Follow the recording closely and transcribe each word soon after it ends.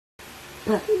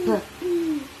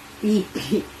P.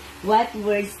 P. What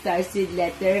word starts with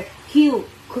letter Q?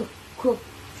 Q. Q.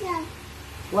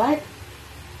 What?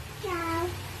 Cow.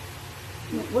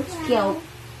 What's cow?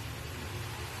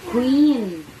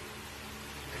 Queen.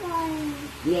 Corn.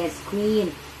 Yes,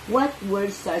 queen. What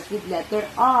word starts with letter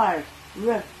R?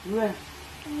 R. R. R.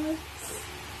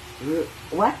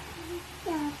 What?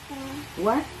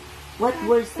 What? What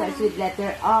word starts with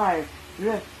letter R?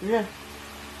 R. R.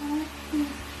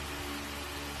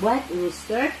 What?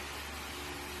 Rooster?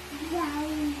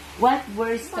 What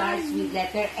word starts with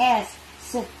letter S?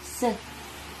 S. S.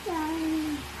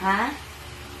 Huh?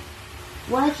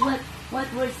 What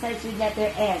word starts with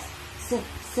letter S? S.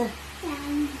 S.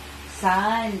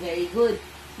 Sun. Very good.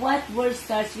 What word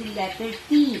starts with letter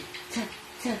T? T.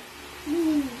 T.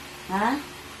 Huh?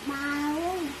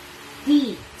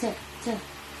 T. T. T.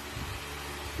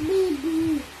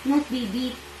 Not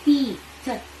BB. T.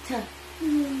 T. T.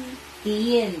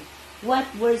 Tin. What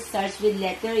word starts with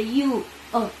letter U?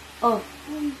 Oh. Oh.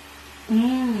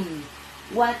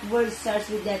 What word starts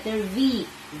with letter V?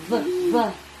 V. V.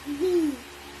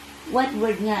 What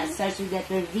word nga starts with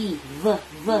letter V? V.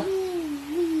 V.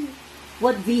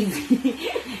 What V? V?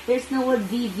 There's no word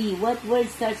V. V. What word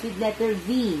starts with letter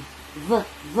V? V.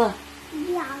 V.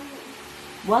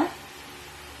 What?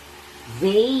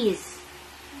 Vase.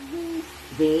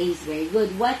 Vase. Very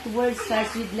good. What word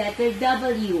starts with letter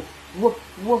W? W.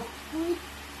 W.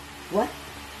 What?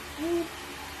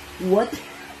 What?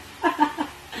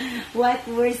 What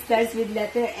word starts with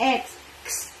letter X?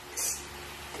 X. X.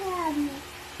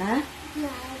 Huh?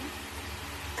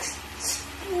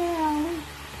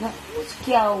 No, what's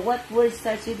cow? What word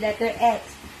starts with letter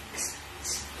X?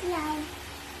 X.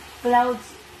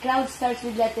 Clouds. Cloud starts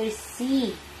with letter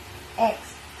C.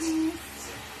 X.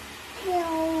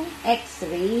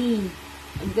 X-ray.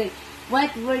 Good.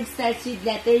 What word starts with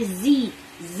letter Z?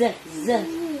 Z. Z.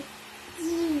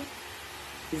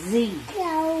 Z.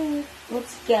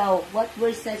 What's cow? What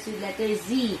word starts with letter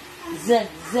Z? Z.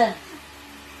 Z.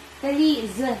 Dali.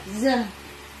 Z. Z.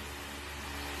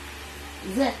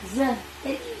 Z. Z.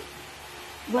 Dali.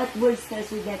 What word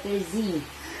starts with letter Z?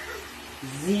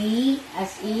 Z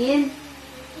as in?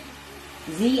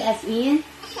 Z as in?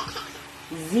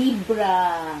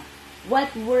 Zebra.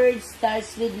 What word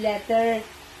starts with letter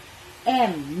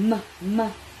M?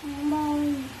 M.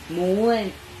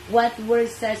 Moon. What word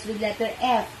starts with letter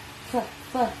F?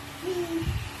 F. F.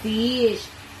 Fish.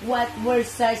 What word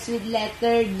starts with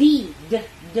letter D? D.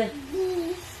 D.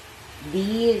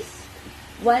 This.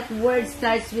 What word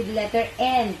starts with letter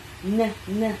N? N.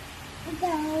 N.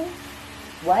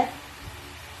 What?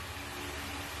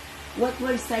 What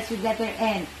word starts with letter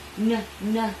N? N.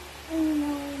 N.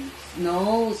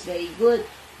 Nose. Very good.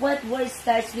 What word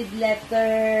starts with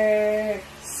letter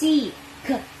C?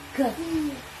 K. K.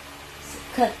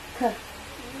 K. K.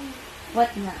 What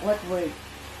na? What word?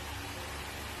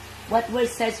 What word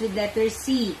starts with letter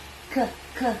C? K.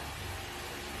 K.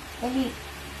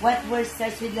 What word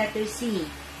starts with letter C?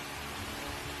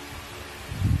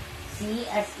 C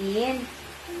as in?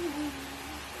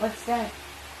 What's that?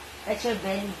 That's your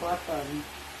belly button.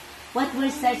 What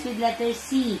word starts with letter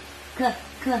C? K.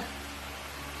 K.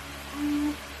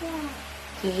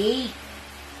 Cake.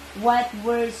 What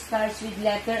word starts with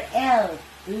letter L?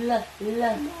 L.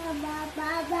 L.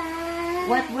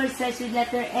 What word starts with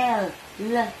letter L?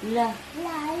 L. L.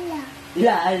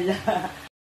 La. La.